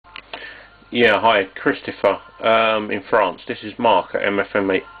Yeah, hi, Christopher, in France. This is Mark at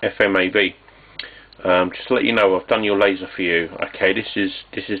FMAV. Just to let you know, I've done your laser for you. Okay, this is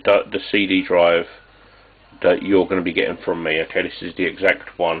the CD drive that you're going to be getting from me. Okay, this is the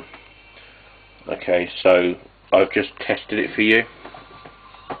exact one. Okay, so I've just tested it for you,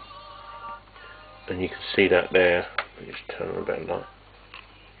 and you can see that there. Let me just turn it about that.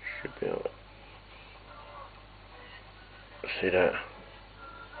 Should be able to see that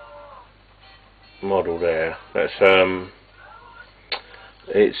model there. That's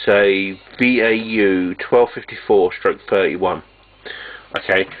it's a VAU 1254/31.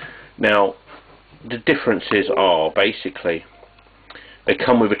 Okay, now the differences are basically they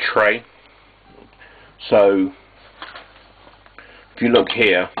come with a tray. So if you look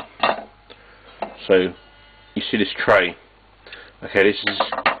here, so you see this tray. Okay, this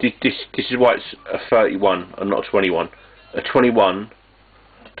is why it's a 31 and not a 21. A 21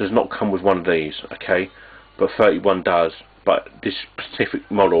 does not come with one of these, okay, but 31 does. But this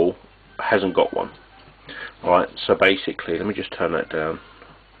specific model hasn't got one. Alright, so basically, let me just turn that down.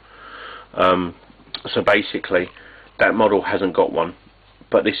 So basically, that model hasn't got one,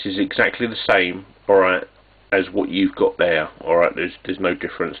 but this is exactly the same, alright, as what you've got there. Alright, there's no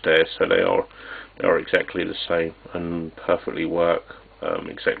difference there, so they are exactly the same and perfectly work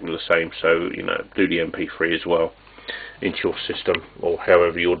exactly the same. So you know, do the MP3 as well into your system or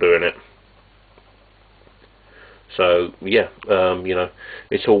however you're doing it. So yeah, you know,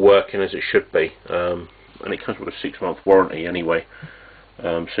 it's all working as it should be, and it comes with a 6-month warranty anyway.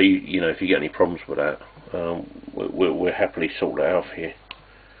 So you know, if you get any problems with that, we'll happily sort that out for you.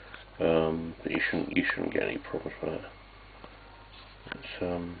 But you shouldn't get any problems with that. It's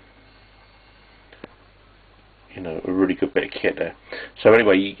you know, a really good bit of kit there. So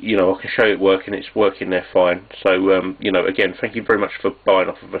anyway, you know, I can show it working. It's working there fine. So you know, again, thank you very much for buying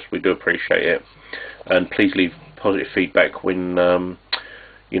off of us. We do appreciate it, and please leave positive feedback when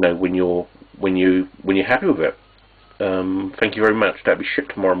you know, when you're happy with it. Thank you very much. That'll be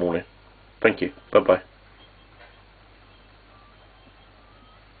shipped tomorrow morning. Thank you. Bye bye.